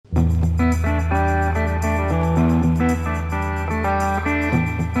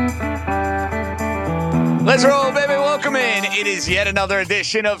Let's roll, baby. Welcome in. It is yet another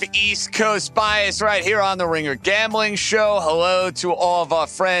edition of East Coast Bias right here on the Ringer Gambling Show. Hello to all of our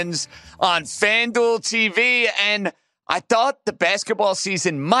friends on FanDuel TV. And I thought the basketball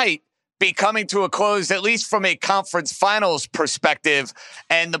season might be coming to a close, at least from a conference finals perspective.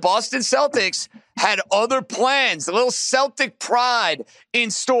 And the Boston Celtics had other plans, a little Celtic pride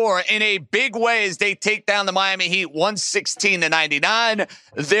in store in a big way as they take down the Miami Heat 116-99.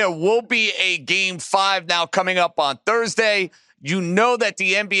 There will be a Game 5 now coming up on Thursday. You know that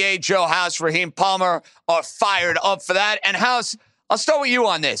the NBA, Joe House, Raheem Palmer are fired up for that. And House, I'll start with you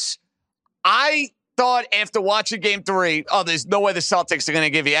on this. I thought after watching Game 3, there's no way the Celtics are going to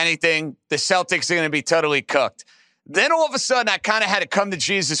give you anything. The Celtics are going to be totally cooked. Then all of a sudden, I kind of had a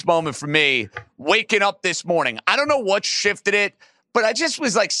come-to-Jesus moment for me, waking up this morning. I don't know what shifted it, but I just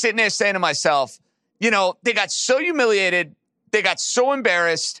was like sitting there saying to myself, you know, they got so humiliated. They got so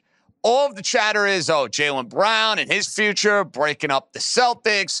embarrassed. All of the chatter is, Jaylen Brown and his future, breaking up the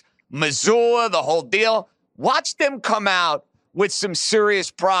Celtics, Missoula, the whole deal. Watch them come out with some serious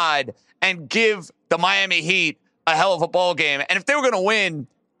pride and give the Miami Heat a hell of a ball game. And if they were going to win,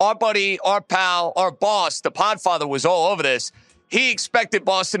 our buddy, our pal, our boss, the Podfather was all over this. He expected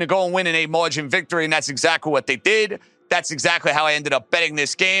Boston to go and win in a margin victory, and that's exactly what they did. That's exactly how I ended up betting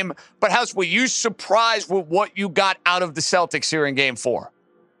this game. But House, were you surprised with what you got out of the Celtics here in Game 4?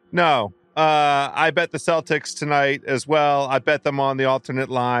 No. I bet the Celtics tonight as well. I bet them on the alternate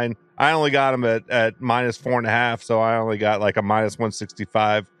line. I only got them at minus 4.5, so I only got like a minus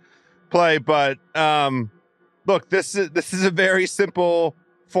 165 play. But look, this is a very simple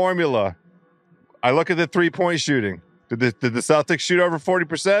formula. I look at the 3-point shooting. Did the Celtics shoot over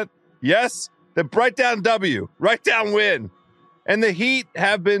 40%? Yes. Then write down W. Write down win. And the Heat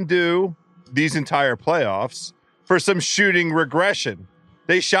have been due these entire playoffs for some shooting regression.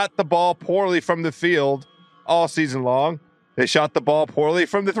 They shot the ball poorly from the field all season long. They shot the ball poorly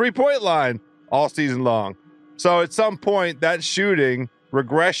from the 3-point line all season long. So at some point, that shooting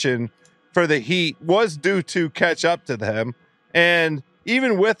regression for the Heat was due to catch up to them. And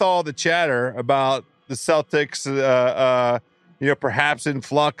even with all the chatter about the Celtics, perhaps in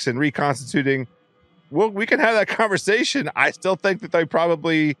flux and reconstituting, well, we can have that conversation. I still think that they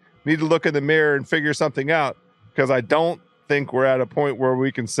probably need to look in the mirror and figure something out, because I don't think we're at a point where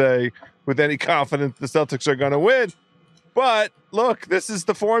we can say with any confidence the Celtics are going to win. But look, this is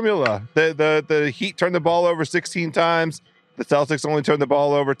the formula. The Heat turned the ball over 16 times. The Celtics only turned the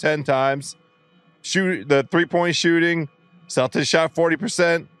ball over 10 times. The 3-point shooting, Celtics shot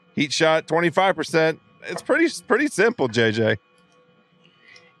 40%. Heat shot 25%. It's pretty simple, JJ.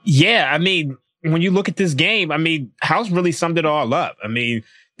 Yeah, I mean, when you look at this game, I mean, House really summed it all up. I mean,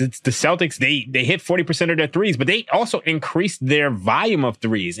 the Celtics, they hit 40% of their threes, but they also increased their volume of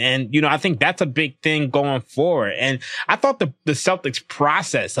threes. And, I think that's a big thing going forward. And I thought the Celtics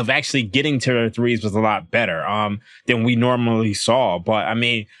process of actually getting to their threes was a lot better than we normally saw. But I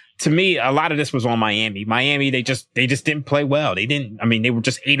mean, to me, a lot of this was on Miami. Miami, they just didn't play well. They were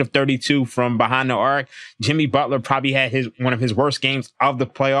just 8 of 32 from behind the arc. Jimmy Butler probably had one of his worst games of the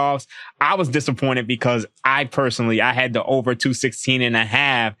playoffs. I was disappointed because I had the over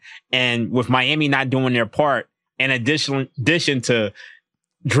 216.5. And with Miami not doing their part, in addition to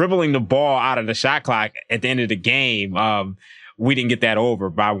dribbling the ball out of the shot clock at the end of the game, we didn't get that over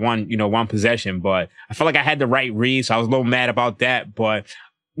by one possession. But I felt like I had the right read, so I was a little mad about that. But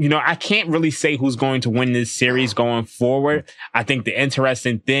I can't really say who's going to win this series going forward. I think the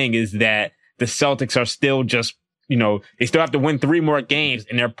interesting thing is that the Celtics are still just, they still have to win 3 more games,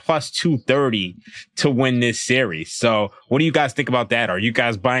 and they're plus 230 to win this series. So what do you guys think about that? Are you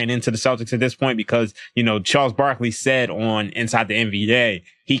guys buying into the Celtics at this point? Because, Charles Barkley said on Inside the NBA,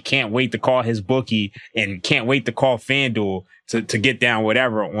 he can't wait to call his bookie and can't wait to call FanDuel to get down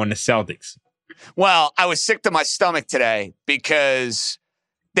whatever on the Celtics. Well, I was sick to my stomach today because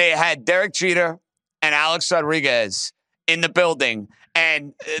they had Derek Jeter and Alex Rodriguez in the building,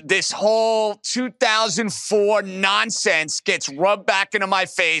 and this whole 2004 nonsense gets rubbed back into my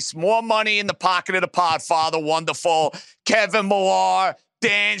face. More money in the pocket of the Podfather, wonderful. Kevin Millar,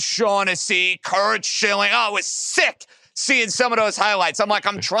 Dan Shaughnessy, Kurt Schilling. Oh, it was sick seeing some of those highlights. I'm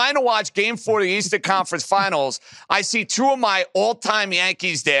trying to watch Game 4 of the Eastern Conference Finals. I see 2 of my all-time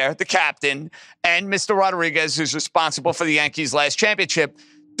Yankees there, the captain, and Mr. Rodriguez, who's responsible for the Yankees' last championship.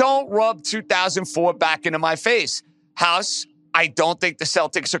 Don't rub 2004 back into my face. House, I don't think the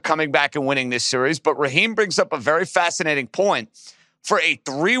Celtics are coming back and winning this series, but Raheem brings up a very fascinating point. For a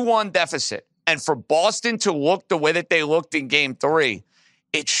 3-1 deficit and for Boston to look the way that they looked in Game 3,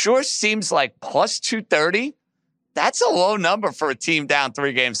 it sure seems like plus 230 That's a low number for a team down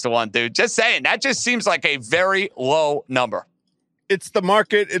 3-1, dude. Just saying. That just seems like a very low number. It's the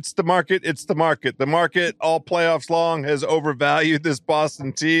market. It's the market. It's the market. The market all playoffs long has overvalued this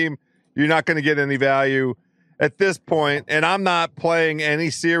Boston team. You're not going to get any value at this point. And I'm not playing any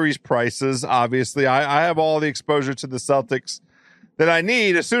series prices, obviously. I have all the exposure to the Celtics that I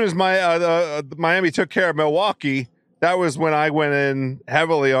need. As soon as Miami took care of Milwaukee, that was when I went in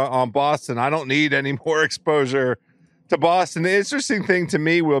heavily on Boston. I don't need any more exposure to Boston. The interesting thing to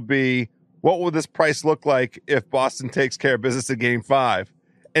me will be, what will this price look like if Boston takes care of business in Game 5?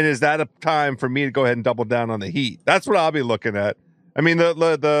 And is that a time for me to go ahead and double down on the Heat? That's what I'll be looking at. I mean,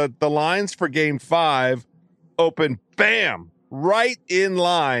 the lines for Game 5 open, bam, right in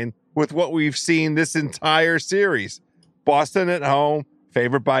line with what we've seen this entire series. Boston at home,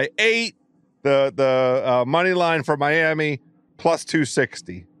 favored by 8. The money line for Miami, plus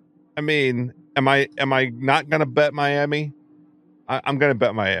 260. I mean, am I not going to bet Miami? I'm going to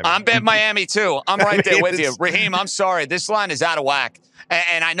bet Miami. I'm betting Miami, too. I'm right there with you. Raheem, I'm sorry. This line is out of whack.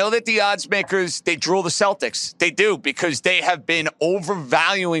 And I know that the odds makers, they drool the Celtics. They do, because they have been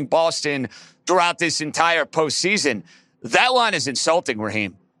overvaluing Boston throughout this entire postseason. That line is insulting,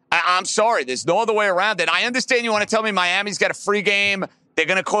 Raheem. I'm sorry. There's no other way around it. I understand you want to tell me Miami's got a free game. They're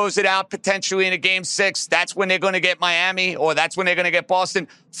going to close it out potentially in a Game 6. That's when they're going to get Miami, or that's when they're going to get Boston.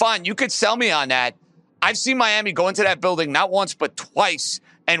 Fine, you could sell me on that. I've seen Miami go into that building not once but twice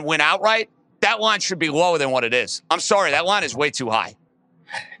and win outright. That line should be lower than what it is. I'm sorry, that line is way too high.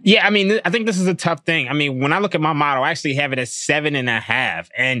 Yeah, I mean, I think this is a tough thing. I mean, when I look at my model, I actually have it at 7.5.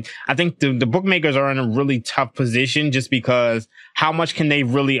 And I think the bookmakers are in a really tough position just because how much can they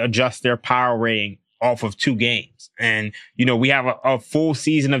really adjust their power rating off of 2 games? And, you know, we have a full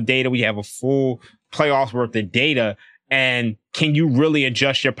season of data. We have a full playoffs worth of data. And can you really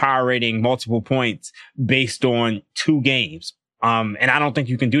adjust your power rating multiple points based on 2 games? And I don't think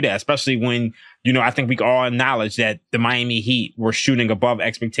you can do that, especially when, you know, I think we all acknowledge that the Miami Heat were shooting above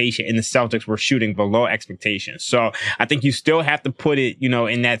expectation and the Celtics were shooting below expectation. So I think you still have to put it, you know,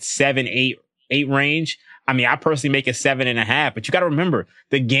 in that 7-8 range. I mean, I personally make it 7.5, but you got to remember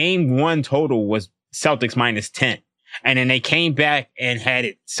the Game 1 total was Celtics minus 10. And then they came back and had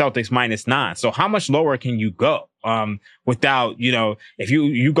it Celtics minus 9. So how much lower can you go? Without, you know, if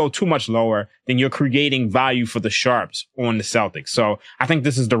you go too much lower, then you're creating value for the sharps on the Celtics. So I think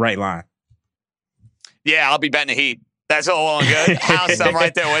this is the right line. Yeah, I'll be betting the Heat. That's all on good. House, I'm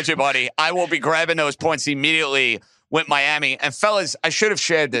right there with you, buddy. I will be grabbing those points immediately with Miami. And fellas, I should have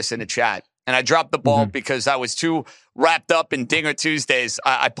shared this in the chat. And I dropped the ball because I was too wrapped up in Dinger Tuesdays.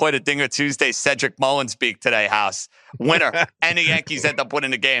 I played a Dinger Tuesday Cedric Mullins beat today, House. Winner. And the Yankees ended up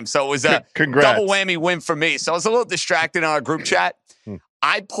winning the game. So it was a double whammy win for me. So I was a little distracted in our group chat.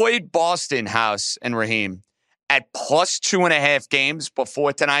 I played Boston, House, and Raheem at plus 2.5 games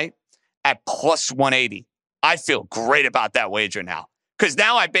before tonight at plus 180. I feel great about that wager now. Because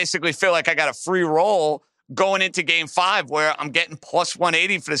now I basically feel like I got a free roll going into Game 5 where I'm getting plus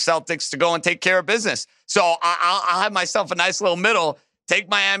 180 for the Celtics to go and take care of business. So I'll have myself a nice little middle, take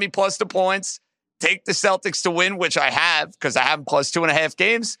Miami plus the points, take the Celtics to win, which I have because I have them plus 2.5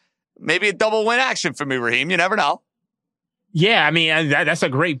 games. Maybe a double win action for me, Raheem. You never know. Yeah, I mean, that's a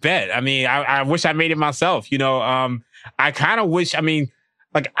great bet. I mean, I wish I made it myself. You know, I kind of wish, I mean,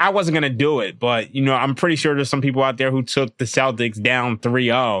 like I wasn't going to do it, but, you know, I'm pretty sure there's some people out there who took the Celtics down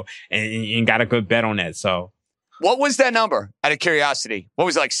 3-0 and got a good bet on that. So what was that number out of curiosity? What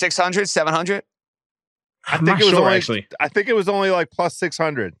was it, like 600, 700? I think it was only like plus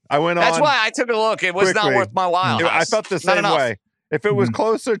 600. I went on. That's why I took a look. It was not worth my while. I felt the same way. If it was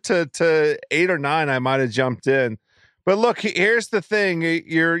closer to 8 or 9, I might have jumped in. But look, here's the thing.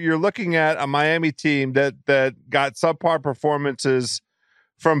 You're looking at a Miami team that got subpar performances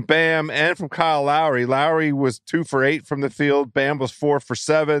from Bam and from Kyle Lowry. Lowry was 2 for 8 from the field. Bam was 4 for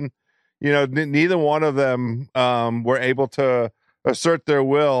 7. You know, neither one of them were able to assert their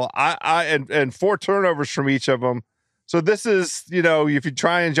will. And 4 turnovers from each of them. So this is, you know, if you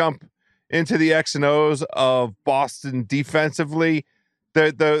try and jump into the X and O's of Boston defensively,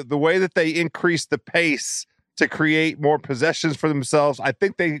 the way that they increased the pace to create more possessions for themselves, I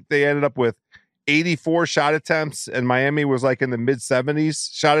think they ended up with 84 shot attempts, and Miami was like in the mid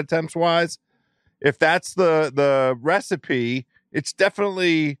 70s shot attempts wise. If that's the recipe, it's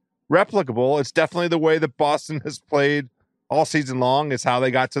definitely replicable. It's definitely the way that Boston has played all season long. It's how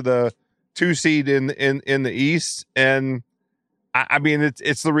they got to the 2 seed in the East. And I mean,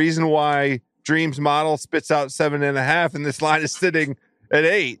 it's the reason why Dream's model spits out 7.5 and this line is sitting at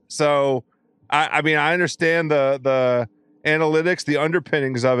 8. So I mean, I understand the analytics, the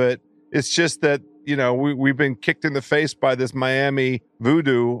underpinnings of it. It's just that we've been kicked in the face by this Miami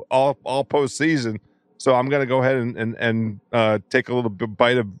voodoo all postseason. So I'm going to go ahead and take a little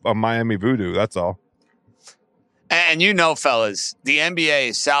bite of Miami voodoo. That's all. And fellas, the NBA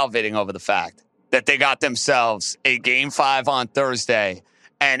is salivating over the fact that they got themselves a Game 5 on Thursday.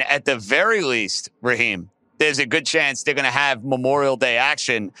 And at the very least, Raheem, there's a good chance they're going to have Memorial Day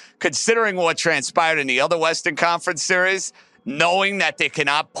action, considering what transpired in the other Western Conference series, knowing that they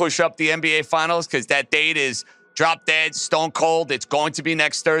cannot push up the NBA Finals because that date is drop dead, stone cold. It's going to be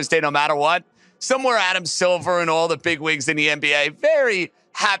next Thursday no matter what. Somewhere Adam Silver and all the big wigs in the NBA very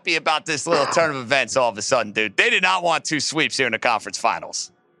happy about this little turn of events all of a sudden, dude. They did not want 2 sweeps here in the conference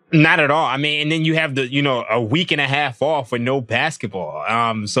finals. Not at all. I mean, and then you have a week and a half off with no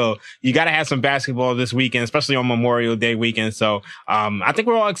basketball. So you got to have some basketball this weekend, especially on Memorial Day weekend. So, I think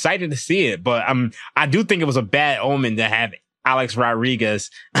we're all excited to see it, but, I do think it was a bad omen to have Alex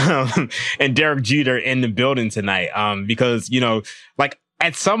Rodriguez, and Derek Jeter in the building tonight. Because,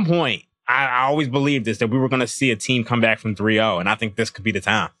 at some point, I always believed this, that we were going to see a team come back from 3-0, and I think this could be the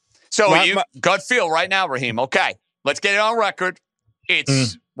time. So gut feel right now, Raheem. Okay, let's get it on record.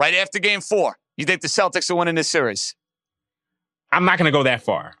 It's right after Game 4. You think the Celtics are winning this series? I'm not going to go that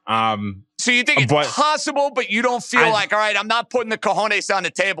far. So you think it's possible, but you don't feel like, all right, I'm not putting the cojones on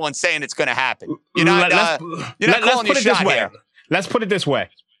the table and saying it's going to happen. You're not calling your shot here. Let's put it this way.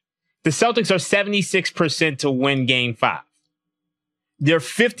 The Celtics are 76% to win Game 5. They're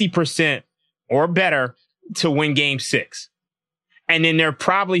 50% or better to win Game 6. And then they're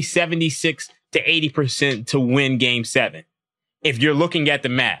probably 76 to 80% to win Game 7, if you're looking at the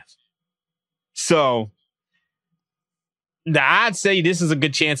math. So the odds say this is a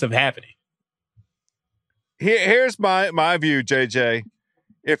good chance of happening. Here's my view, JJ.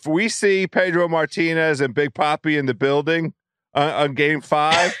 If we see Pedro Martinez and Big Papi in the building on Game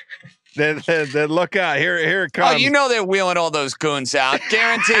 5, then look out. Here it comes. Oh, they're wheeling all those goons out.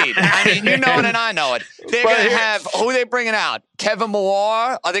 Guaranteed. I mean, you know it and I know it. They're going to have, who are they bringing out? Kevin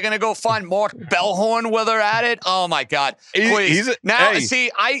Millar? Are they going to go find Mark Bellhorn while they're at it? Oh, my God. Please.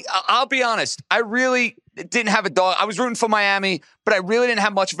 I'll be honest. I really didn't have a dog. I was rooting for Miami, but I really didn't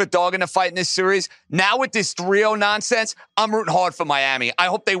have much of a dog in the fight in this series. Now with this 3-0 nonsense, I'm rooting hard for Miami. I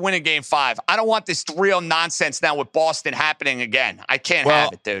hope they win in Game 5. I don't want this 3-0 nonsense now with Boston happening again. I can't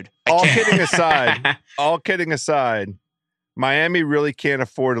have it, dude. All kidding aside, Miami really can't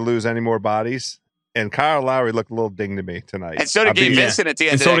afford to lose any more bodies. And Kyle Lowry looked a little ding to me tonight. And so did Gabe Vincent at the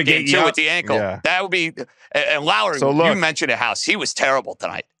end of that game, too, with the ankle. Yeah. That would be – and Lowry, you mentioned a house. He was terrible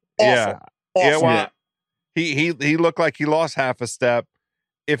tonight. Awful. Yeah. Awful. Yeah, well, he looked like he lost half a step.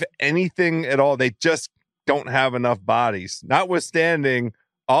 If anything at all, they just don't have enough bodies, notwithstanding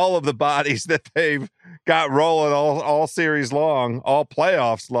all of the bodies that they've got rolling all series long, all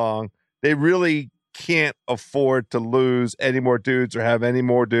playoffs long. They really can't afford to lose any more dudes or have any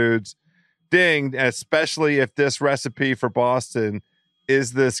more dudes dinged, especially if this recipe for Boston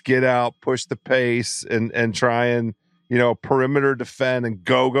is this get out, push the pace, and try and, perimeter defend and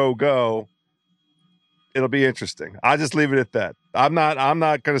go. It'll be interesting. I'll just leave it at that. I'm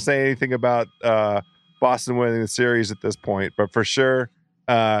not going to say anything about Boston winning the series at this point, but for sure,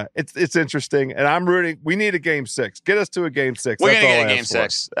 it's interesting. And I'm rooting. We need a Game 6. Get us to a Game 6. We're going to get a Game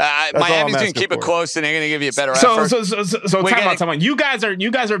 6. Miami's going to keep it close, and they're going to give you a better effort. So time out. You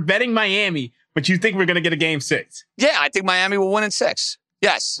guys are betting Miami, but you think we're going to get a Game 6? Yeah, I think Miami will win in 6.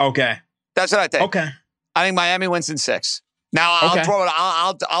 Yes. Okay. That's what I think. Okay. I think Miami wins in 6. Now I'll throw it.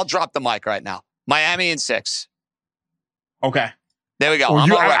 I'll drop the mic right now. Miami in 6. Okay. There we go.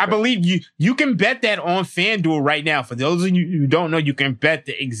 I believe you can bet that on FanDuel right now. For those of you who don't know, you can bet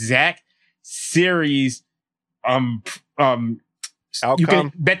the exact series outcome. You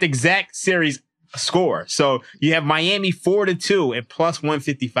can bet the exact series score. So you have Miami 4-2 at plus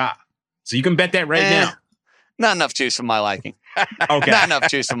 155. So you can bet that right now. Not enough juice for my liking. Okay. Not enough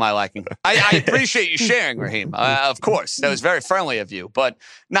juice for my liking. I appreciate you sharing, Raheem. Of course. That was very friendly of you, but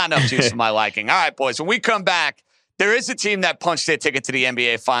not enough juice for my liking. All right, boys. When we come back, there is a team that punched their ticket to the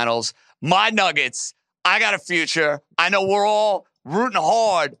NBA Finals. My Nuggets. I got a future. I know we're all rooting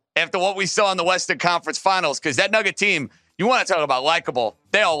hard after what we saw in the Western Conference Finals because that Nugget team, you want to talk about likable.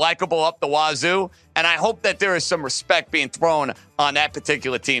 They are likable up the wazoo, and I hope that there is some respect being thrown on that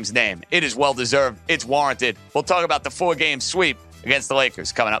particular team's name. It is well-deserved. It's warranted. We'll talk about the 4-game sweep against the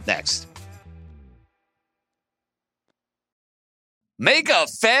Lakers coming up next. Make a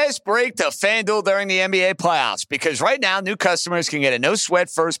fast break to FanDuel during the NBA playoffs because right now, new customers can get a no-sweat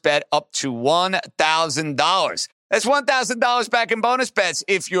first bet up to $1,000. That's $1,000 back in bonus bets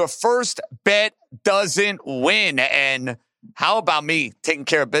if your first bet doesn't win. And How about me taking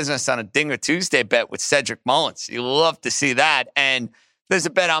care of business on a Dinger Tuesday bet with Cedric Mullins? You love to see that. And there's a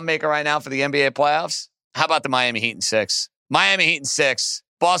bet I'm making right now for the NBA playoffs. How about the Miami Heat in 6? Miami Heat in 6.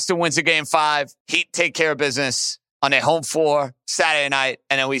 Boston wins a game 5. Heat take care of business on their home floor Saturday night.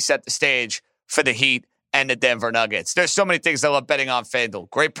 And then we set the stage for the Heat and the Denver Nuggets. There's so many things I love betting on FanDuel.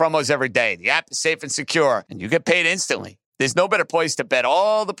 Great promos every day. The app is safe and secure, and you get paid instantly. There's no better place to bet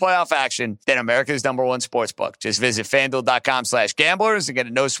all the playoff action than America's #1 sportsbook. Just visit FanDuel.com/gamblers and get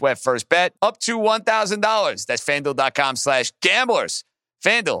a no-sweat first bet up to $1,000. That's FanDuel.com/gamblers.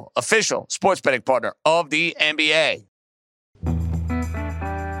 FanDuel, official sports betting partner of the NBA.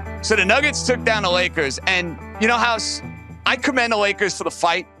 So the Nuggets took down the Lakers, and you know, House, I commend the Lakers for the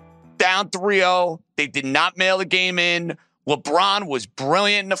fight. Down 3-0. They did not mail the game in. LeBron was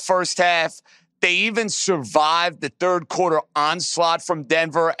brilliant in the first half. They even survived the third quarter onslaught from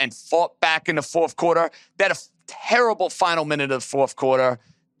Denver and fought back in the fourth quarter. They had a terrible final minute of the fourth quarter.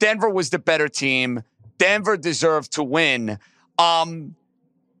 Denver was the better team. Denver deserved to win.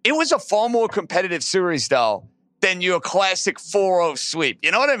 It was a far more competitive series, though, than your classic 4-0 sweep.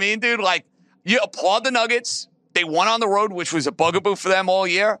 You know what I mean, dude? Like, you applaud the Nuggets. They won on the road, which was a bugaboo for them all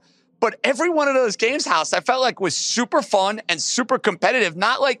year. But every one of those games, House, I felt like was super fun and super competitive.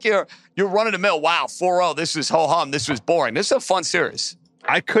 Not like you're running the mill. Wow, 4-0, this was ho-hum, this was boring. This is a fun series.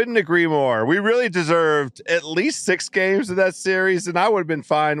 I couldn't agree more. We really deserved at least 6 games of that series, and I would have been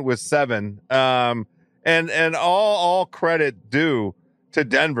fine with 7. And all credit due to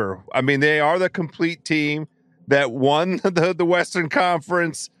Denver. I mean, they are the complete team that won the Western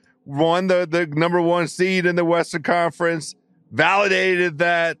Conference, won the #1 seed in the Western Conference, validated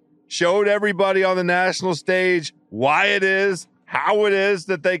that, showed everybody on the national stage why it is, how it is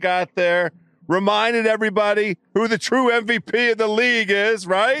that they got there, reminded everybody who the true MVP of the league is,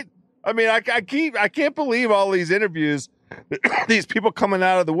 right? I mean, I can't believe all these interviews, these people coming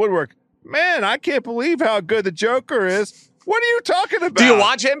out of the woodwork. Man, I can't believe how good the Joker is. What are you talking about? Do you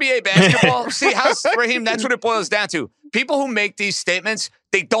watch NBA basketball? See, Raheem, that's what it boils down to. People who make these statements,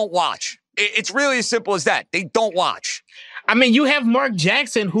 they don't watch. It's really as simple as that. They don't watch. I mean, you have Mark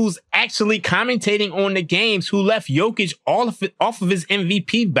Jackson, who's actually commentating on the games, who left Jokic off of his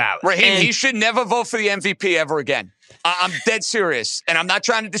MVP ballot. Raheem, he should never vote for the MVP ever again. I'm dead serious, and I'm not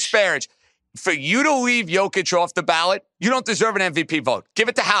trying to disparage. For you to leave Jokic off the ballot, you don't deserve an MVP vote. Give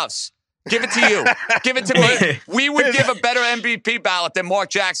it to House. Give it to you. Give it to me. We would give a better MVP ballot than Mark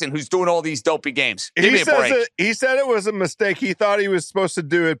Jackson, who's doing all these dopey games. Give me a break. He said it was a mistake. He thought he was supposed to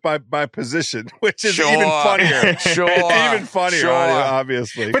do it by position, which is even funnier. Even funnier,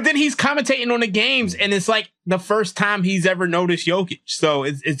 obviously. But then he's commentating on the games, and it's like the first time he's ever noticed Jokic. So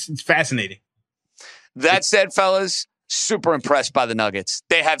it's fascinating. That said, fellas, super impressed by the Nuggets.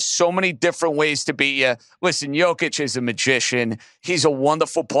 They have so many different ways to beat you. Listen, Jokic is a magician. He's a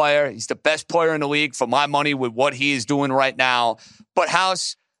wonderful player. He's the best player in the league for my money with what he is doing right now. But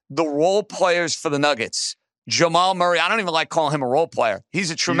House, the role players for the Nuggets, Jamal Murray, I don't even like calling him a role player.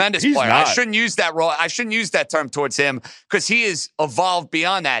 He's a tremendous player. Not. I shouldn't use that term towards him because he is evolved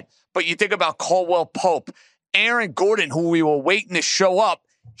beyond that. But you think about Caldwell Pope, Aaron Gordon, who we were waiting to show up.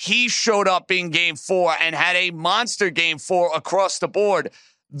 He showed up in Game 4 and had a monster Game 4 across the board.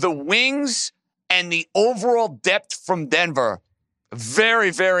 The wings and the overall depth from Denver, very,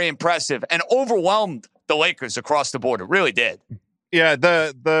 very impressive and overwhelmed the Lakers across the board. It really did. Yeah,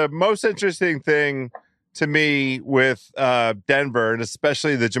 the most interesting thing to me with Denver, and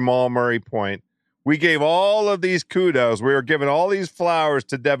especially the Jamal Murray point, we gave all of these kudos. We were giving all these flowers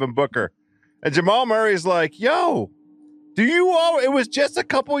to Devin Booker. And Jamal Murray's like, yo, it was just a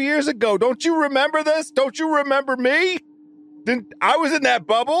couple years ago. Don't you remember this? Don't you remember me? I was in that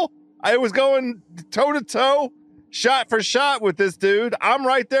bubble. I was going toe to toe, shot for shot with this dude. I'm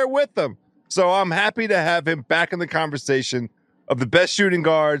right there with them. So I'm happy to have him back in the conversation of the best shooting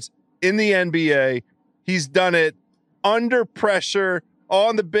guards in the NBA. He's done it under pressure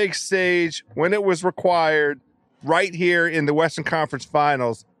on the big stage when it was required right here in the Western Conference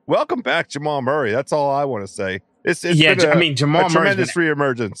Finals. Welcome back, Jamal Murray. That's all I want to say. It's been Jamal Murray's tremendous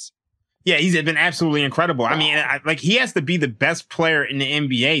reemergence. Yeah, he's been absolutely incredible. I mean, he has to be the best player in the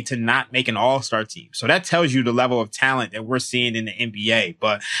NBA to not make an all-star team. So that tells you the level of talent that we're seeing in the NBA.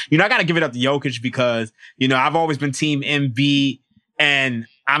 But, I got to give it up to Jokic because, I've always been team Embiid, and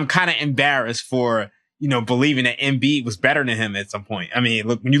I'm kind of embarrassed for, believing that Embiid was better than him at some point. I mean,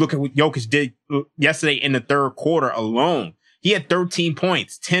 look, when you look at what Jokic did yesterday in the third quarter alone, he had 13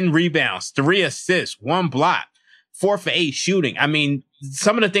 points, 10 rebounds, 3 assists, 1 block. 4 for 8 shooting. I mean,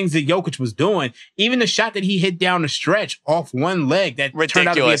 some of the things that Jokic was doing, even the shot that he hit down the stretch off one leg that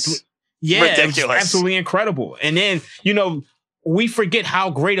ridiculous. turned out to Yeah, ridiculous. It was absolutely incredible. And then, we forget how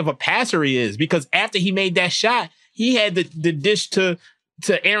great of a passer he is because after he made that shot, he had the dish to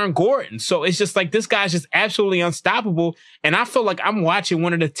Aaron Gordon. So it's just like this guy's just absolutely unstoppable. And I feel like I'm watching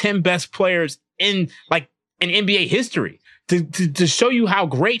one of the 10 best players in NBA history. To show you how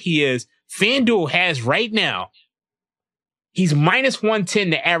great he is, FanDuel has right now, he's minus 110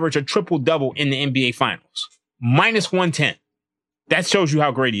 to average a triple-double in the NBA Finals. Minus 110. That shows you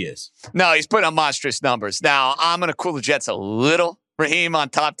how great he is. No, he's putting up monstrous numbers. Now, I'm going to cool the Jets a little, Raheem, on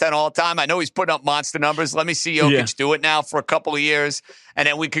top 10 all time. I know he's putting up monster numbers. Let me see Jokic do it now for a couple of years, and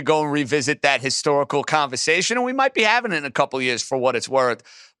then we could go and revisit that historical conversation, and we might be having it in a couple of years for what it's worth.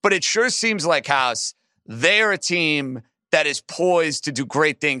 But it sure seems like, House, they're a team that is poised to do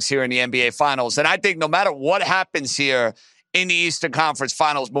great things here in the NBA Finals. And I think no matter what happens here in the Eastern Conference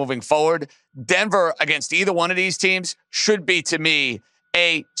Finals moving forward, Denver against either one of these teams should be, to me,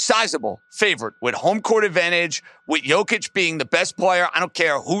 a sizable favorite with home court advantage, with Jokic being the best player. I don't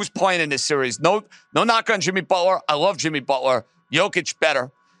care who's playing in this series. No knock on Jimmy Butler. I love Jimmy Butler. Jokic better.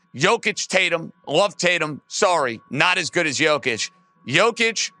 Jokic, Tatum. Love Tatum. Sorry, not as good as Jokic.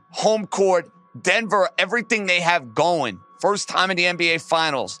 Jokic, home court, Denver, everything they have going. First time in the NBA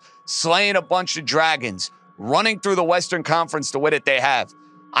Finals, slaying a bunch of dragons, running through the Western Conference the way that they have.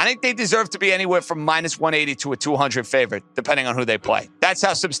 I think they deserve to be anywhere from minus 180 to a 200 favorite, depending on who they play. That's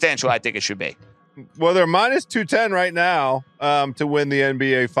how substantial I think it should be. Well, they're minus 210 right now to win the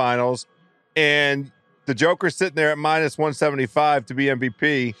NBA Finals. And the Joker's sitting there at minus 175 to be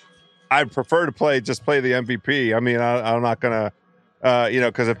MVP. I'd prefer to play the MVP. I mean, I'm not going to,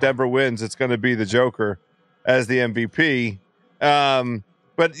 because if Denver wins, it's going to be the Joker as the MVP.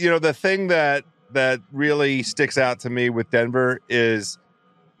 But, the thing that really sticks out to me with Denver is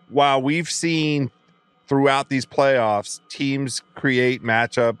while we've seen throughout these playoffs, teams create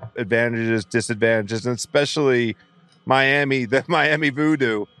matchup advantages, disadvantages, and especially Miami, the Miami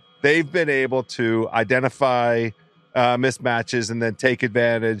Voodoo, they've been able to identify mismatches and then take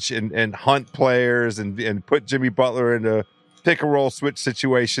advantage and hunt players and put Jimmy Butler into pick and roll switch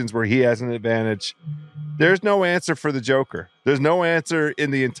situations where he has an advantage. There's no answer for the Joker. There's no answer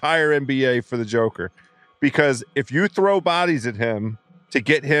in the entire NBA for the Joker, because if you throw bodies at him to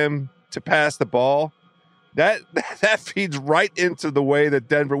get him to pass the ball, that feeds right into the way that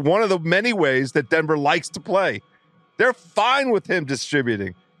Denver, one of the many ways that Denver likes to play. They're fine with him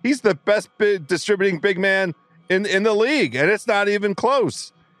distributing. He's the best distributing big man in the league, and it's not even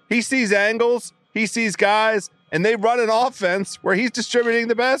close. He sees angles, he sees guys, and they run an offense where he's distributing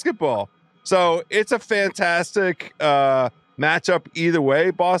the basketball. So it's a fantastic matchup either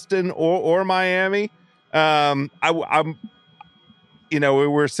way, Boston or Miami. We're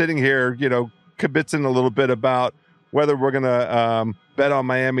sitting here, kibitzing a little bit about whether we're going to bet on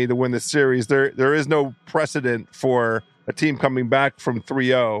Miami to win the series. There is no precedent for a team coming back from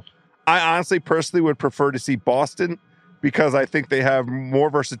 3-0. I honestly, personally would prefer to see Boston because I think they have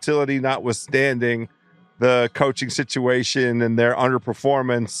more versatility, notwithstanding the coaching situation and their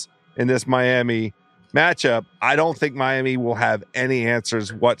underperformance in this Miami matchup. I don't think Miami will have any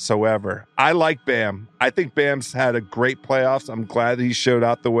answers whatsoever. I like Bam. I think Bam's had a great playoffs. I'm glad that he showed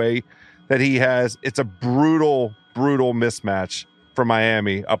out the way that he has. It's a brutal, brutal mismatch for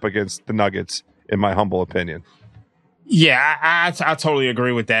Miami up against the Nuggets, in my humble opinion. Yeah, I totally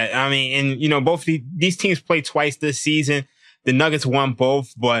agree with that. I mean, and, both these teams played twice this season. The Nuggets won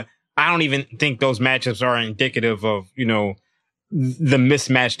both, but I don't even think those matchups are indicative of, the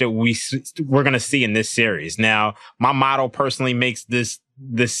mismatch that we're going to see in this series. Now, my model personally makes this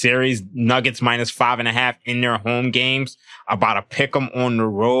series Nuggets minus 5.5 in their home games, about to pick them on the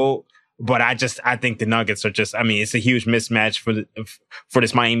road. But I think the Nuggets are it's a huge mismatch for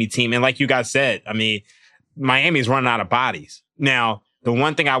this Miami team. And like you guys said, Miami's running out of bodies. Now, the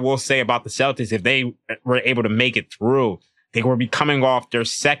one thing I will say about the Celtics, if they were able to make it through, they will be coming off their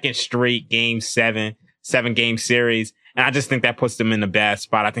second straight seven-game series. And I just think that puts them in a bad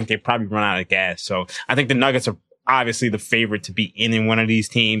spot. I think they probably run out of gas. So I think the Nuggets are obviously the favorite to be in one of these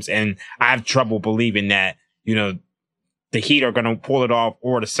teams. And I have trouble believing that, the Heat are going to pull it off,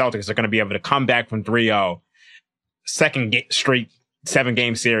 or the Celtics are going to be able to come back from 3-0, straight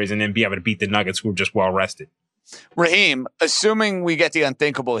 7-game series, and then be able to beat the Nuggets, who are just well rested. Raheem, assuming we get the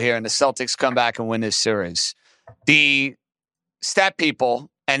unthinkable here and the Celtics come back and win this series, the stat people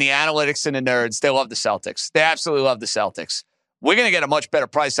and the analytics and the nerds, they love the Celtics. They absolutely love the Celtics. We're going to get a much better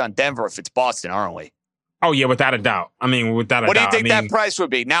price on Denver if it's Boston, aren't we? Oh, yeah, without a doubt. What do you think that price would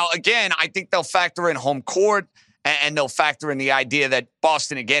be? Now, again, I think they'll factor in home court, and they'll factor in the idea that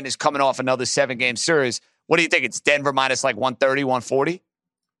Boston, again, is coming off another 7-game series. What do you think? It's Denver minus like 130, 140?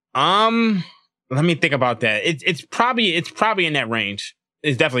 Let me think about that. It's probably in that range.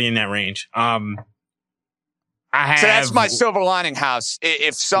 It's definitely in that range. So that's my silver lining, House.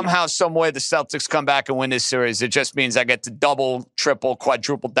 If somehow, some way the Celtics come back and win this series, it just means I get to double, triple,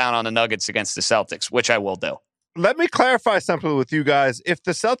 quadruple down on the Nuggets against the Celtics, which I will do. Let me clarify something with you guys. If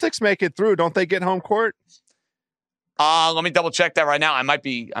the Celtics make it through, don't they get home court? Let me double check that right now. I might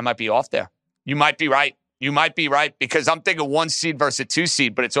be off there. You might be right. Because I'm thinking 1 seed versus a 2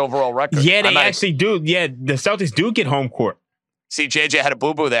 seed, but it's overall record. Yeah, they actually do. Yeah, the Celtics do get home court. See, JJ had a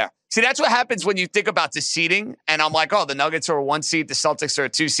boo-boo there. See, that's what happens when you think about the seeding, and I'm like, oh, the Nuggets are a 1 seed, the Celtics are a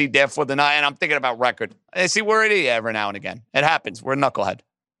 2 seed, therefore the night, and I'm thinking about record. I see, we're at every now and again. It happens. We're a knucklehead.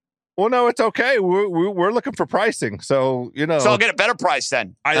 Well, no, it's okay. We're looking for pricing, so So I'll get a better price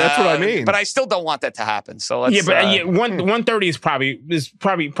then. That's what I mean. But I still don't want that to happen. So let's. 130 is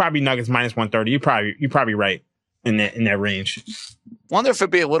probably Nuggets minus 130. You're probably right in that range. Wonder if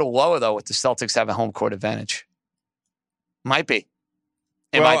it'd be a little lower though with the Celtics having home court advantage. Might be.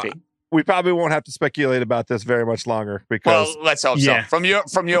 It might be. We probably won't have to speculate about this very much longer because. Well, let's hope so. From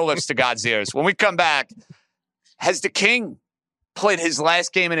your lips to God's ears. When we come back, has the King played his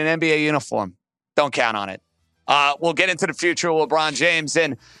last game in an NBA uniform? Don't count on it. We'll get into the future of LeBron James,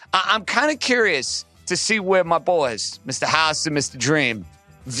 and I'm kind of curious to see where my boys, Mr. House and Mr. Dream,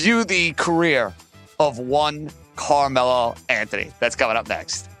 view the career of one Carmelo Anthony. That's coming up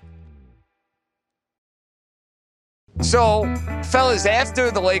next. So, fellas,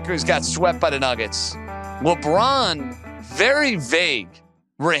 after the Lakers got swept by the Nuggets, LeBron, very vague,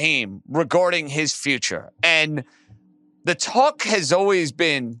 Raheem, regarding his future. And the talk has always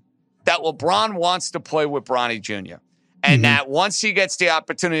been that LeBron wants to play with Bronny Jr. And that once he gets the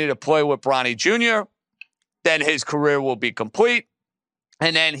opportunity to play with Bronny Jr., then his career will be complete.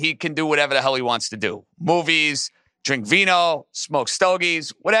 And then he can do whatever the hell he wants to do. Movies, drink vino, smoke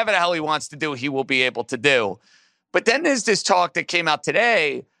stogies, whatever the hell he wants to do, he will be able to do. But then there's this talk that came out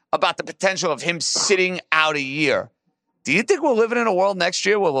today about the potential of him sitting out a year. Do you think we're living in a world next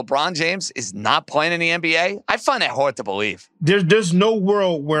year where LeBron James is not playing in the NBA? I find that hard to believe. There's no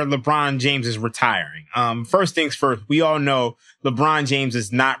world where LeBron James is retiring. First things first, we all know LeBron James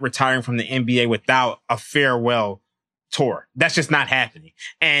is not retiring from the NBA without a farewell tour. That's just not happening.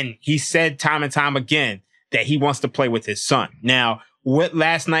 And he said time and time again that he wants to play with his son. Now, what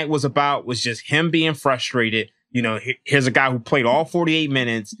last night was about was just him being frustrated. You know, here's a guy who played all 48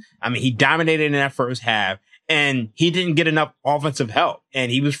 minutes. I mean, he dominated in that first half. And he didn't get enough offensive help.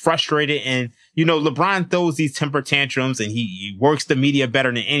 And he was frustrated. And, you know, LeBron throws these temper tantrums and he works the media better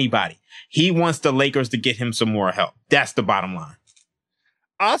than anybody. He wants the Lakers to get him some more help. That's the bottom line.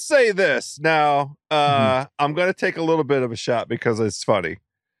 I'll say this. Now, I'm going to take a little bit of a shot because it's funny.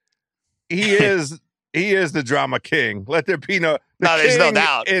 He is the drama king. Let there be there's no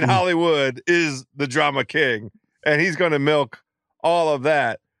doubt. In Hollywood is the drama king. And he's going to milk all of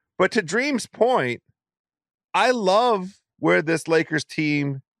that. But to Dream's point, I love where this Lakers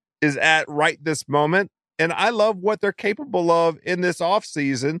team is at right this moment. And I love what they're capable of in this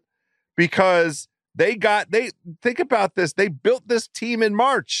offseason because think about this. They built this team in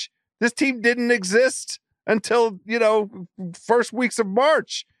March. This team didn't exist until, first weeks of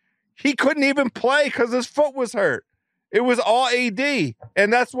March. He couldn't even play because his foot was hurt. It was all AD.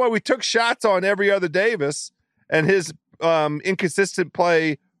 And that's why we took shots on every other Davis and his inconsistent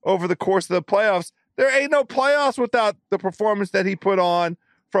play over the course of the playoffs. There ain't no playoffs without the performance that he put on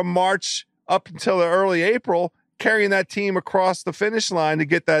from March up until early April, carrying that team across the finish line to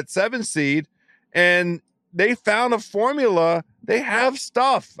get that 7 seed. And they found a formula. They have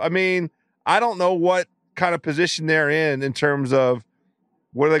stuff. I mean, I don't know what kind of position they're in terms of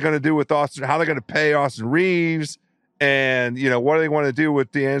what are they going to do with Austin, how they're going to pay Austin Reeves, and, what do they want to do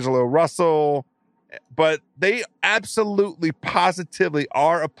with D'Angelo Russell. But they absolutely, positively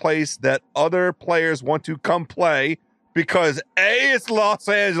are a place that other players want to come play because A, it's Los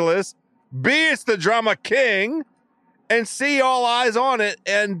Angeles, B, it's the drama king, and C, all eyes on it,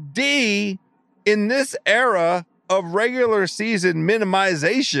 and D, in this era of regular season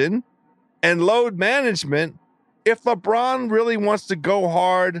minimization and load management, if LeBron really wants to go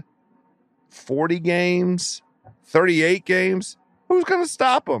hard 40 games, 38 games, who's going to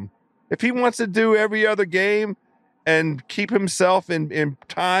stop him? If he wants to do every other game and keep himself in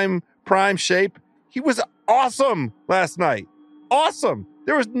prime shape, he was awesome last night. Awesome.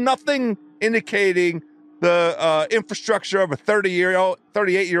 There was nothing indicating the infrastructure of a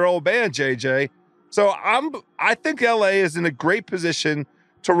 38-year-old man, JJ. So I think LA is in a great position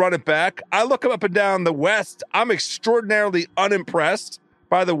to run it back. I look up and down the West. I'm extraordinarily unimpressed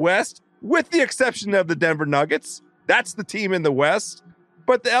by the West, with the exception of the Denver Nuggets. That's the team in the West.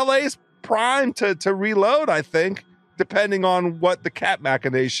 but the LA's primed to reload, I think, depending on what the cap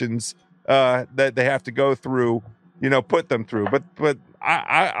machinations that they have to go through, put them through. But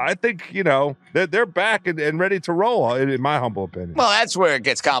I think, they're back and ready to roll, in my humble opinion. Well, that's where it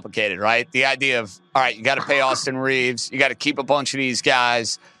gets complicated, right? The idea of, all right, you got to pay Austin Reeves. You got to keep a bunch of these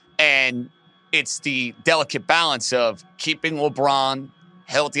guys. And it's the delicate balance of keeping LeBron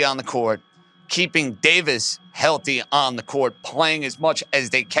healthy on the court, keeping Davis healthy on the court, playing as much as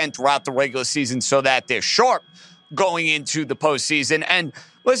they can throughout the regular season so that they're sharp going into the postseason. And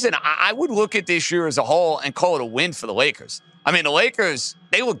listen, I would look at this year as a whole and call it a win for the Lakers. I mean, the Lakers,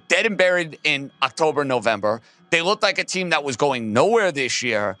 they look dead and buried in October, November. They looked like a team that was going nowhere this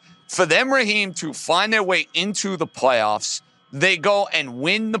year. For them, Raheem, to find their way into the playoffs, they go and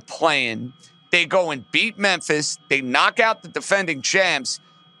win the play-in. They go and beat Memphis. They knock out the defending champs.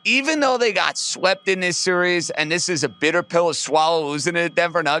 Even though they got swept in this series, and this is a bitter pill to swallow losing to the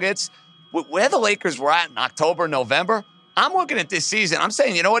Denver Nuggets, where the Lakers were at in October, November, I'm looking at this season. I'm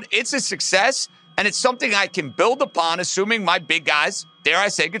saying, you know what? It's a success, and it's something I can build upon, assuming my big guys, dare I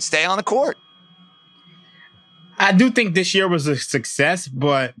say, could stay on the court. I do think this year was a success,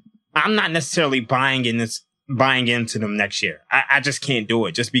 but I'm not necessarily buying into them next year. I just can't do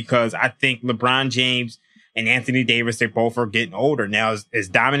it just because I think LeBron James and Anthony Davis, they both are getting older. Now, as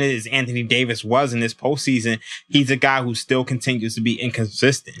dominant as Anthony Davis was in this postseason, he's a guy who still continues to be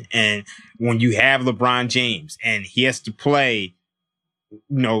inconsistent. And when you have LeBron James and he has to play,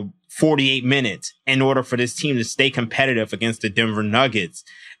 48 minutes in order for this team to stay competitive against the Denver Nuggets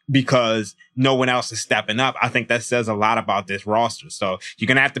because no one else is stepping up, I think that says a lot about this roster. So you're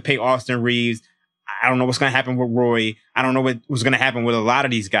going to have to pay Austin Reeves. I don't know what's going to happen with Roy. I don't know what's going to happen with a lot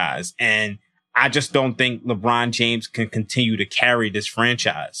of these guys. And I just don't think LeBron James can continue to carry this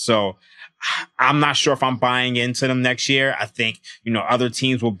franchise. So I'm not sure if I'm buying into them next year. I think, other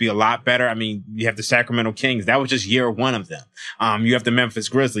teams will be a lot better. I mean, you have the Sacramento Kings. That was just year one of them. You have the Memphis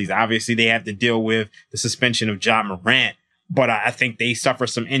Grizzlies. Obviously, they have to deal with the suspension of Ja Morant. But I think they suffered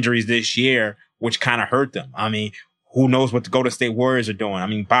some injuries this year, which kind of hurt them. I mean, who knows what the Golden State Warriors are doing? I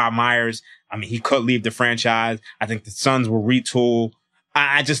mean, Bob Myers, he could leave the franchise. I think the Suns will retool.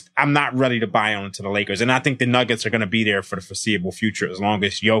 I'm not ready to buy on to the Lakers. And I think the Nuggets are going to be there for the foreseeable future as long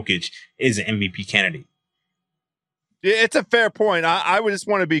as Jokic is an MVP candidate. Yeah, it's a fair point. I would just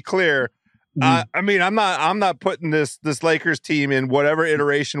want to be clear. I'm not putting this Lakers team in whatever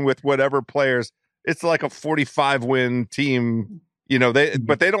iteration with whatever players. It's like a 45 win team,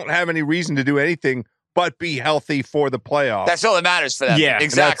 but they don't have any reason to do anything but be healthy for the playoffs. That's all that matters for them. Yeah,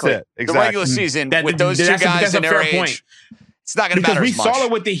 exactly. That's it. The regular season with those two guys in their age, it's not going to matter as much. We saw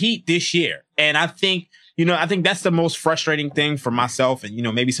it with the Heat this year. And I think that's the most frustrating thing for myself and,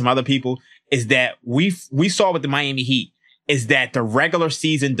 maybe some other people is that we saw with the Miami Heat is that the regular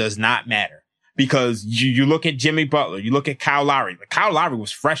season does not matter because you look at Jimmy Butler, you look at Kyle Lowry. Kyle Lowry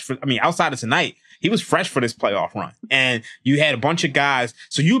was fresh outside of tonight, he was fresh for this playoff run. And you had a bunch of guys.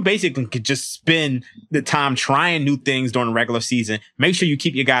 So you basically could just spend the time trying new things during the regular season. Make sure you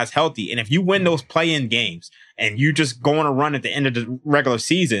keep your guys healthy. And if you win those play-in games and you just go on a run at the end of the regular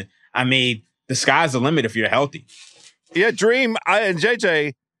season, the sky's the limit if you're healthy. Yeah, Dream and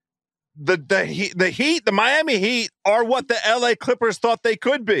JJ, the Miami Heat are what the LA Clippers thought they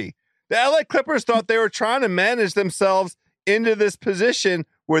could be. The LA Clippers thought they were trying to manage themselves into this position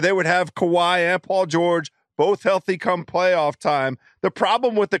where they would have Kawhi and Paul George both healthy come playoff time. The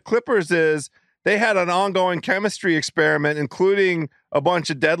problem with the Clippers is they had an ongoing chemistry experiment, including a bunch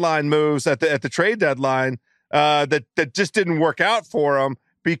of deadline moves at the trade deadline that just didn't work out for them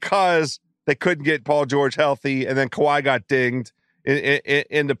because they couldn't get Paul George healthy, and then Kawhi got dinged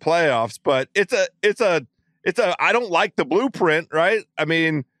in the playoffs. But it's a I don't like the blueprint, right? I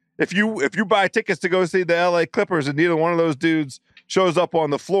mean, if you buy tickets to go see the LA Clippers and neither one of those dudes shows up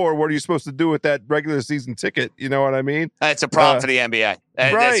on the floor, what are you supposed to do with that regular season ticket? You know what I mean? It's a problem for the NBA.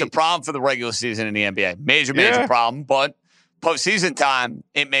 Right. It's a problem for the regular season in the NBA. Major problem. But postseason time,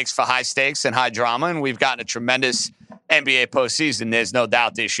 it makes for high stakes and high drama, and we've gotten a tremendous NBA postseason. There's no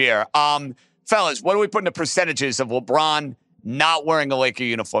doubt this year. Fellas, what do we put in the percentages of LeBron not wearing a Laker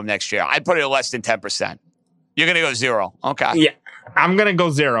uniform next year? I'd put it at less than 10%. You're going to go 0. Okay. Yeah, I'm going to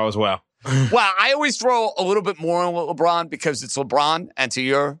go 0 as well. Well, I always throw a little bit more on LeBron because it's LeBron, and to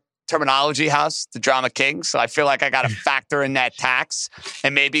your terminology house, the drama king. So I feel like I got to factor in that tax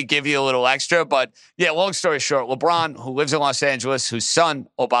and maybe give you a little extra. But yeah, long story short, LeBron, who lives in Los Angeles, whose son,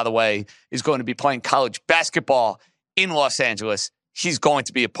 oh, by the way, is going to be playing college basketball in Los Angeles. He's going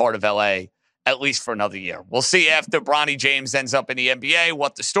to be a part of LA at least for another year. We'll see after Bronny James ends up in the NBA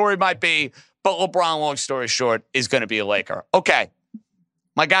what the story might be. But LeBron, long story short, is going to be a Laker. Okay.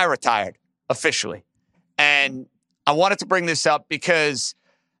 my guy retired officially. And I wanted to bring this up because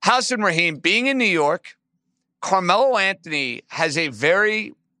House and Raheem, being in New York, Carmelo Anthony has a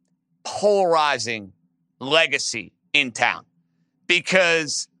very polarizing legacy in town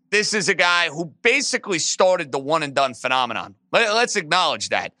because this is a guy who basically started the one-and-done phenomenon. Let's acknowledge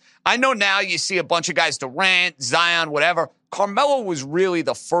that. I know now you see a bunch of guys, Durant, Zion, whatever. Carmelo was really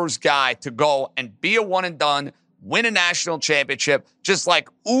the first guy to go and be a one-and-done, win a national championship, just like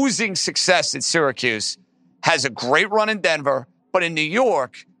oozing success at Syracuse. Has a great run in Denver, but in New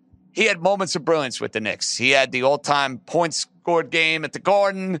York, he had moments of brilliance with the Knicks. He had the all-time points scored game at the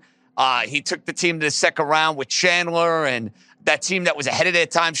Garden. He took the team to the second round with Chandler and that team that was ahead of their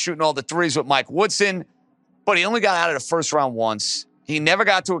time shooting all the threes with Mike Woodson. But he only got out of the first round once. He never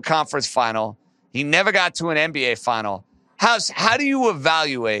got to a conference final. He never got to an NBA final. How do you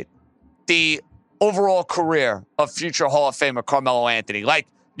evaluate the overall career of future Hall of Famer Carmelo Anthony? Like,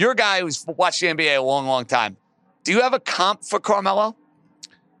 you're a guy who's watched the NBA a long, long time. Do you have a comp for Carmelo?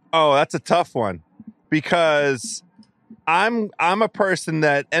 Oh, that's a tough one because I'm a person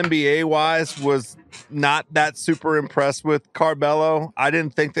that NBA-wise was not that super impressed with Carmelo. I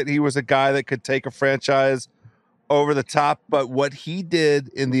didn't think that he was a guy that could take a franchise over the top. But what he did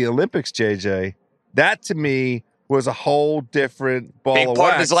in the Olympics, JJ, that to me was a whole different ball of wax. Big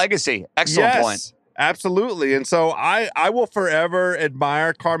part of his legacy. Excellent point. Absolutely. And so I will forever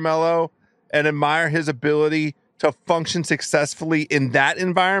admire Carmelo and admire his ability to function successfully in that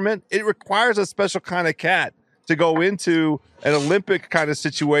environment. It requires a special kind of cat to go into an Olympic kind of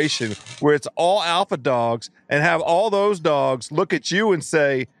situation where it's all alpha dogs and have all those dogs look at you and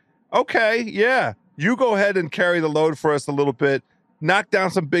say, okay, yeah, you go ahead and carry the load for us a little bit, knock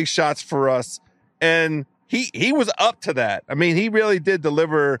down some big shots for us. And he was up to that. I mean, he really did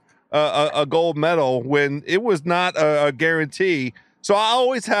deliver a gold medal when it was not a guarantee. So I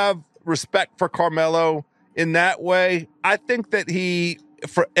always have respect for Carmelo in that way. I think that he,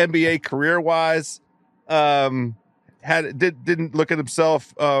 for NBA career-wise, didn't look at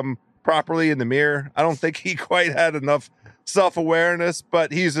himself properly in the mirror. I don't think he quite had enough self-awareness,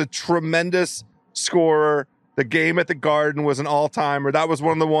 but he's a tremendous scorer. The game at the Garden was an all-timer. That was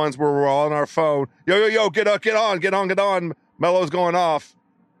one of the ones where we're all on our phone. Yo, get on. Melo's going off.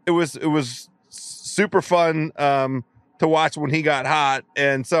 It was super fun to watch when he got hot.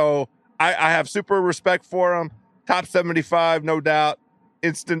 And so I have super respect for him. Top 75, no doubt.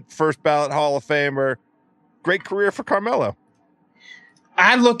 Instant first ballot Hall of Famer. Great career for Carmelo.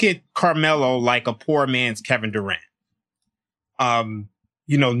 I look at Carmelo like a poor man's Kevin Durant.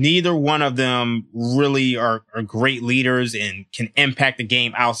 Neither one of them really are great leaders and can impact the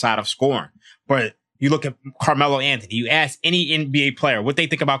game outside of scoring. But you look at Carmelo Anthony, you ask any NBA player what they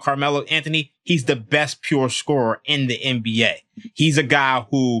think about Carmelo Anthony, he's the best pure scorer in the NBA. He's a guy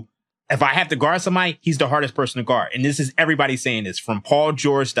who, if I have to guard somebody, he's the hardest person to guard. And this is everybody saying this, from Paul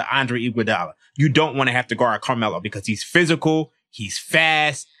George to Andre Iguodala. You don't want to have to guard Carmelo because he's physical, he's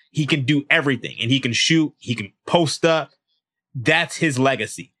fast, he can do everything, and he can shoot, he can post up. That's his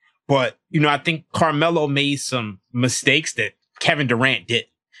legacy. But, I think Carmelo made some mistakes that Kevin Durant did.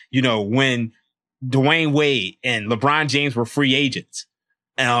 When Dwayne Wade and LeBron James were free agents,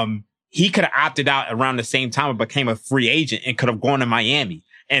 he could have opted out around the same time and became a free agent and could have gone to Miami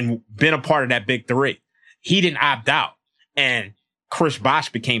and been a part of that big three. He didn't opt out, and Chris Bosh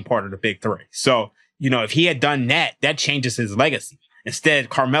became part of the big three. So, if he had done that, that changes his legacy. Instead,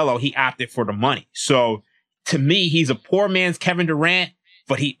 Carmelo, he opted for the money. So to me, he's a poor man's Kevin Durant,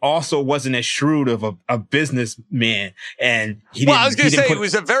 but he also wasn't as shrewd of a businessman. And he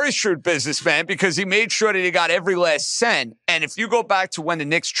was a very shrewd businessman because he made sure that he got every last cent. And if you go back to when the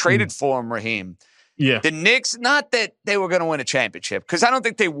Knicks traded for him, Raheem, the Knicks, not that they were going to win a championship, because I don't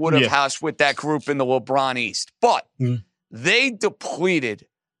think they would have housed with that group in the LeBron East, but they depleted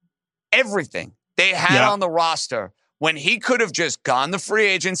everything they had on the roster when he could have just gone to free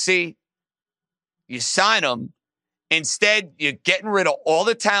agency. You sign him. Instead, you're getting rid of all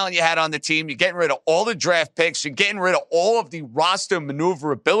the talent you had on the team. You're getting rid of all the draft picks. You're getting rid of all of the roster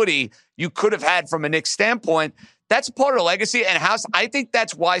maneuverability you could have had from a Knicks standpoint. That's part of the legacy. And House, I think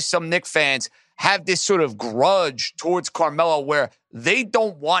that's why some Knicks fans have this sort of grudge towards Carmelo where they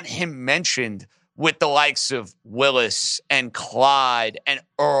don't want him mentioned with the likes of Willis and Clyde and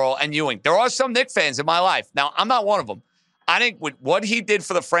Earl and Ewing. There are some Knicks fans in my life. Now, I'm not one of them. I think with what he did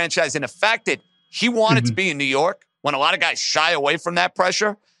for the franchise and the fact that he wanted to be in New York when a lot of guys shy away from that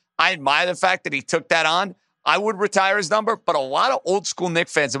pressure, I admire the fact that he took that on. I would retire his number, but a lot of old school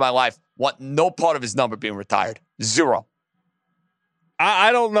Knicks fans in my life want no part of his number being retired. Zero.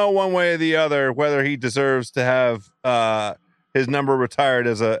 I don't know one way or the other whether he deserves to have his number retired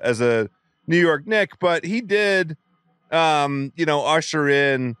as a New York Knick, but he did, usher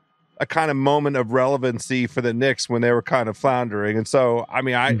in a kind of moment of relevancy for the Knicks when they were kind of floundering. And so, I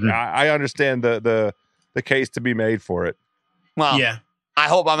mean, I understand the case to be made for it. Well, yeah. I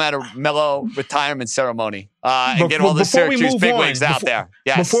hope I'm at a Melo retirement ceremony and get all the Syracuse bigwigs out there.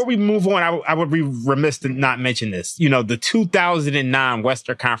 Yes. Before we move on, I would be remiss to not mention this. The 2009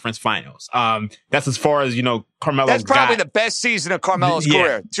 Western Conference Finals. That's as far as, Carmelo. That's probably the best season of Carmelo's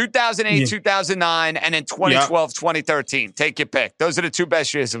career. 2008, 2009, and then 2012, 2013. Take your pick. Those are the two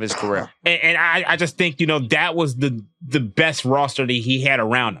best years of his career. And I just think, that was the best roster that he had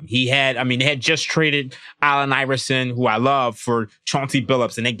around him. They had just traded Allen Iverson, who I love, for Chauncey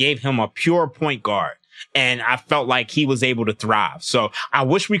Billups, and they gave him a pure point guard. And I felt like he was able to thrive. So I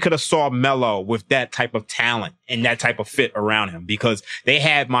wish we could have saw Melo with that type of talent and that type of fit around him, because they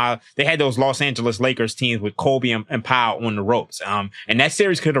had those Los Angeles Lakers teams with Kobe and Powell on the ropes. And that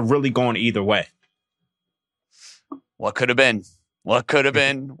series could have really gone either way. What could have been? What could have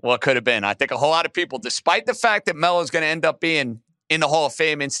been? What could have been? I think a whole lot of people, despite the fact that Melo's going to end up being in the Hall of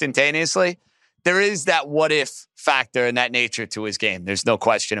Fame instantaneously, there is that what if factor and that nature to his game. There's no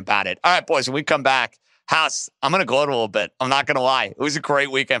question about it. All right, boys, when we come back, House, I'm going to gloat a little bit. I'm not going to lie. It was a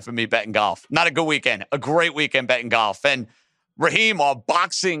great weekend for me betting golf. Not a good weekend, a great weekend betting golf. And Raheem, our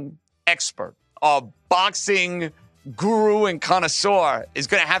boxing expert, our boxing guru and connoisseur, is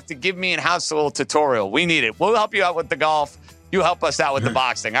going to have to give me and House a little tutorial. We need it. We'll help you out with the golf. You help us out with the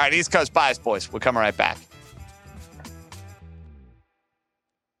boxing. All right, East Coast Bias, boys. We're coming right back.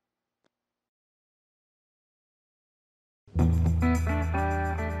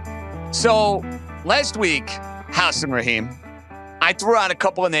 So, last week, House and Raheem, I threw out a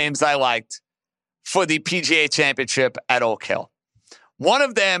couple of names I liked for the PGA Championship at Oak Hill. One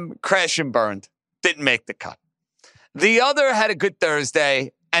of them, crashed and burned, didn't make the cut. The other had a good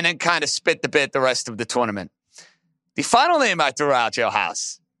Thursday and then kind of spit the bit the rest of the tournament. The final name I threw out, Joe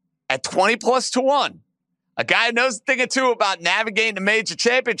House, at 20+1, a guy who knows a thing or two about navigating the major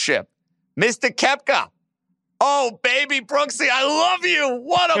championship, Mr. Koepka. Oh, baby, Brooksy, I love you.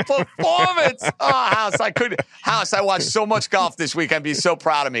 What a performance. House, I watched so much golf this week. I'd be so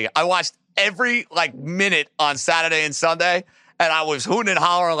proud of me. I watched every minute on Saturday and Sunday, and I was hooting and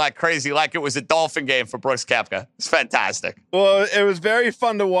hollering like crazy, like it was a Dolphin game for Brooks Koepka. It's fantastic. Well, it was very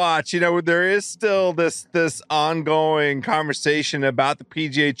fun to watch. There is still this ongoing conversation about the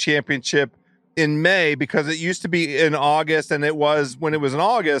PGA Championship in May, because it used to be in August, and it was, when it was in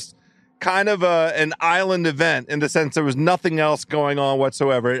August, kind of an island event in the sense there was nothing else going on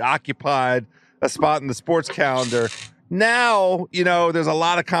whatsoever. It occupied a spot in the sports calendar. Now, there's a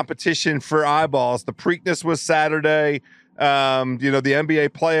lot of competition for eyeballs. The Preakness was Saturday. The NBA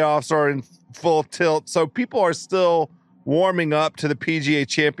playoffs are in full tilt. So people are still warming up to the PGA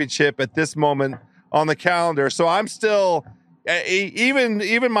Championship at this moment on the calendar. So I'm still,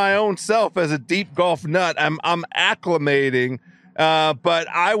 even my own self as a deep golf nut, I'm acclimating. But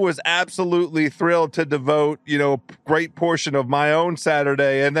I was absolutely thrilled to devote, a great portion of my own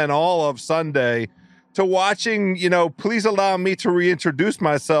Saturday and then all of Sunday to watching, please allow me to reintroduce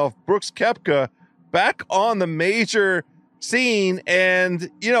myself, Brooks Koepka, back on the major scene. And,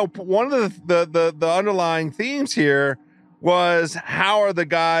 one of the underlying themes here was, how are the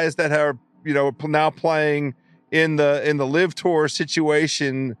guys that are, now playing in the live tour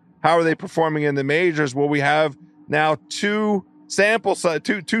situation, how are they performing in the majors? Well, we have now two examples, and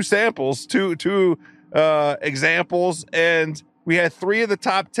we had 3 of the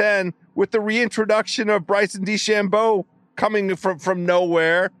top 10 with the reintroduction of Bryson DeChambeau coming from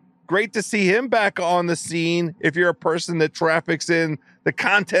nowhere. Great to see him back on the scene. If you're a person that traffics in the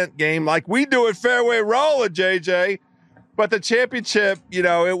content game like we do at Fairway Roller, JJ. But the championship,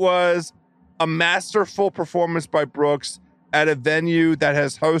 it was a masterful performance by Brooks at a venue that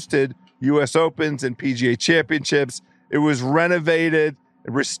has hosted U.S. Opens and PGA Championships. It was renovated,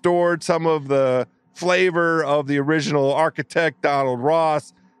 it restored some of the flavor of the original architect, Donald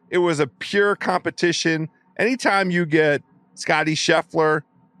Ross. It was a pure competition. Anytime you get Scottie Scheffler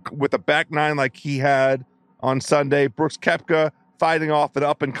with a back nine like he had on Sunday, Brooks Koepka fighting off an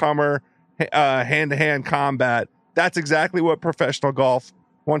up-and-comer hand-to-hand combat, that's exactly what professional golf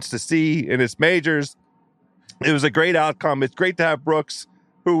wants to see in its majors. It was a great outcome. It's great to have Brooks,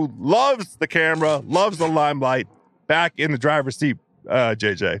 who loves the camera, loves the limelight, back in the driver's seat,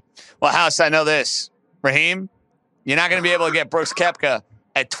 JJ. Well, House, I know this. Raheem, you're not going to be able to get Brooks Koepka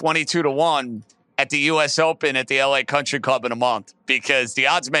at 22-1 at the U.S. Open at the LA Country Club in a month, because the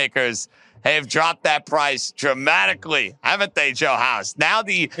odds makers have dropped that price dramatically, haven't they, Joe House? Now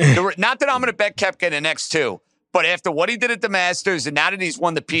not that I'm going to bet Koepka in the next 2, But after what he did at the Masters and now that he's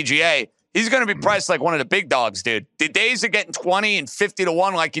won the PGA, he's going to be priced like one of the big dogs, dude. The days of getting 20 and 50 to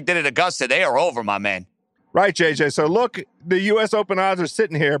 1 like he did at Augusta, they are over, my man. Right, JJ. So look, the U.S. Open odds are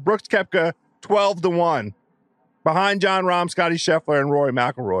sitting here. Brooks Koepka, 12 to 1. Behind Jon Rahm, Scotty Scheffler, and Rory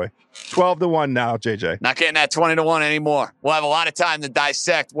McIlroy. 12 to 1 now, JJ. Not getting that 20 to 1 anymore. We'll have a lot of time to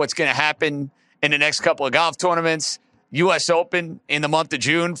dissect what's going to happen in the next couple of golf tournaments. U.S. Open in the month of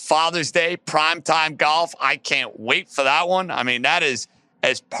June, Father's Day, primetime golf. I can't wait for that one. I mean, that is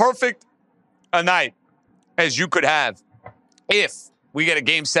as perfect a night as you could have if we get a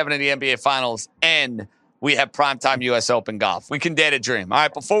Game 7 in the NBA Finals and we have primetime U.S. Open golf. We can dare to dream. All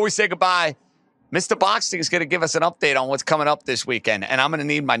right, before we say goodbye, Mr. Boxing is going to give us an update on what's coming up this weekend, and I'm going to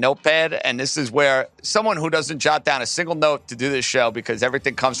need my notepad, and this is where someone who doesn't jot down a single note to do this show because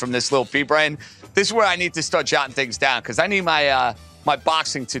everything comes from this little pea brain, this is where I need to start jotting things down because I need my my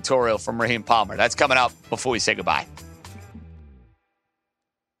boxing tutorial from Raheem Palmer. That's coming up before we say goodbye.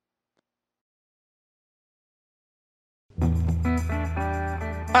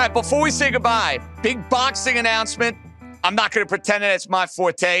 All right, before we say goodbye, big boxing announcement. I'm not going to pretend that it's my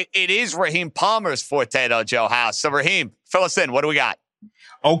forte. It is Raheem Palmer's forte, though, Joe House. So, Raheem, fill us in. What do we got?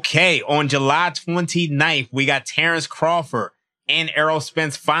 Okay, on July 29th, we got Terrence Crawford and Errol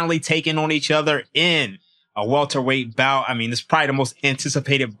Spence finally taking on each other in a welterweight bout. I mean, this is probably the most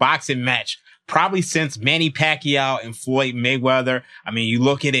anticipated boxing match probably since Manny Pacquiao and Floyd Mayweather. I mean, you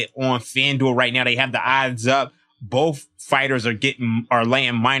look at it on FanDuel right now, they have the odds up. Both fighters are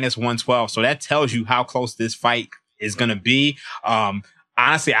laying minus 112. So that tells you how close this fight is going to be.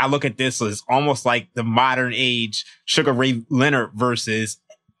 Honestly, I look at this as almost like the modern age Sugar Ray Leonard versus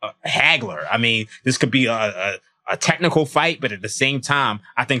Hagler. I mean, this could be a technical fight, but at the same time,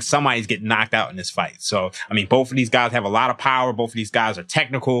 I think somebody's getting knocked out in this fight. So, I mean, both of these guys have a lot of power. Both of these guys are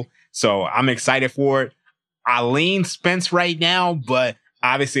technical. So I'm excited for it. I lean Spence right now, but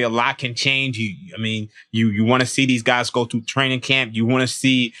obviously a lot can change. You want to see these guys go through training camp. You want to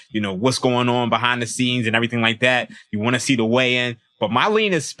see, what's going on behind the scenes and everything like that. You want to see the weigh-in. But my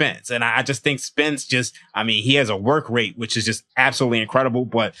lean is Spence. And I just think Spence he has a work rate, which is just absolutely incredible.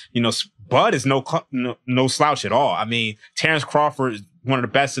 But, Bud is no slouch at all. I mean, Terrence Crawford is one of the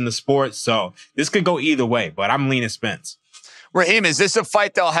best in the sport. So this could go either way, but I'm leaning Spence. Raheem, is this a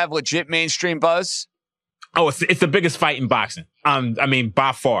fight that'll have legit mainstream buzz? Oh, it's the biggest fight in boxing.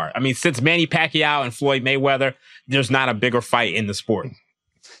 By far. Since Manny Pacquiao and Floyd Mayweather, there's not a bigger fight in the sport.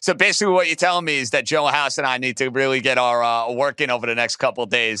 So basically what you're telling me is that Joe House and I need to really get our work in over the next couple of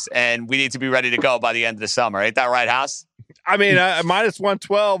days, and we need to be ready to go by the end of the summer. Ain't that right, House? Minus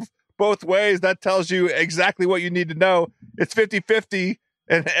 112 both ways. That tells you exactly what you need to know. It's 50-50,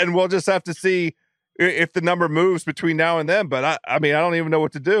 and we'll just have to see if the number moves between now and then. But I don't even know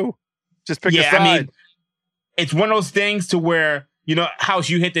what to do. Just pick a side. It's one of those things to where, House,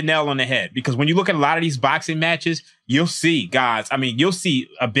 you hit the nail on the head, because when you look at a lot of these boxing matches, you'll see guys. You'll see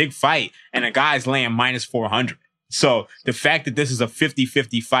a big fight and a guy's laying minus 400. So the fact that this is a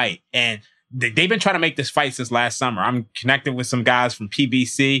 50-50 fight, and they've been trying to make this fight since last summer. I'm connected with some guys from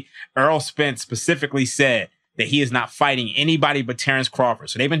PBC. Errol Spence specifically said that he is not fighting anybody but Terrence Crawford.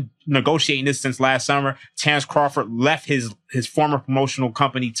 So they've been negotiating this since last summer. Terrence Crawford left his former promotional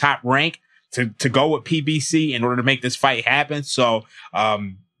company, Top Rank, to go with PBC in order to make this fight happen. So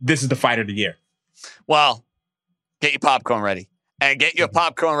this is the fight of the year. Well, get your popcorn ready. And get your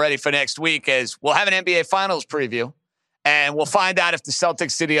popcorn ready for next week, as we'll have an NBA Finals preview. And we'll find out if the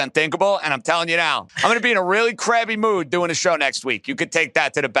Celtics do the unthinkable. And I'm telling you now, I'm going to be in a really crabby mood doing a show next week. You could take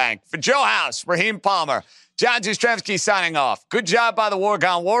that to the bank. For Joe House, Raheem Palmer, John Jastrzemski signing off. Good job by the War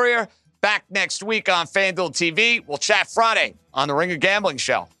Gone Warrior. Back next week on FanDuel TV. We'll chat Friday on the Ringer Gambling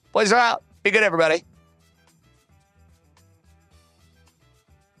Show. Boys are out. Be good, everybody.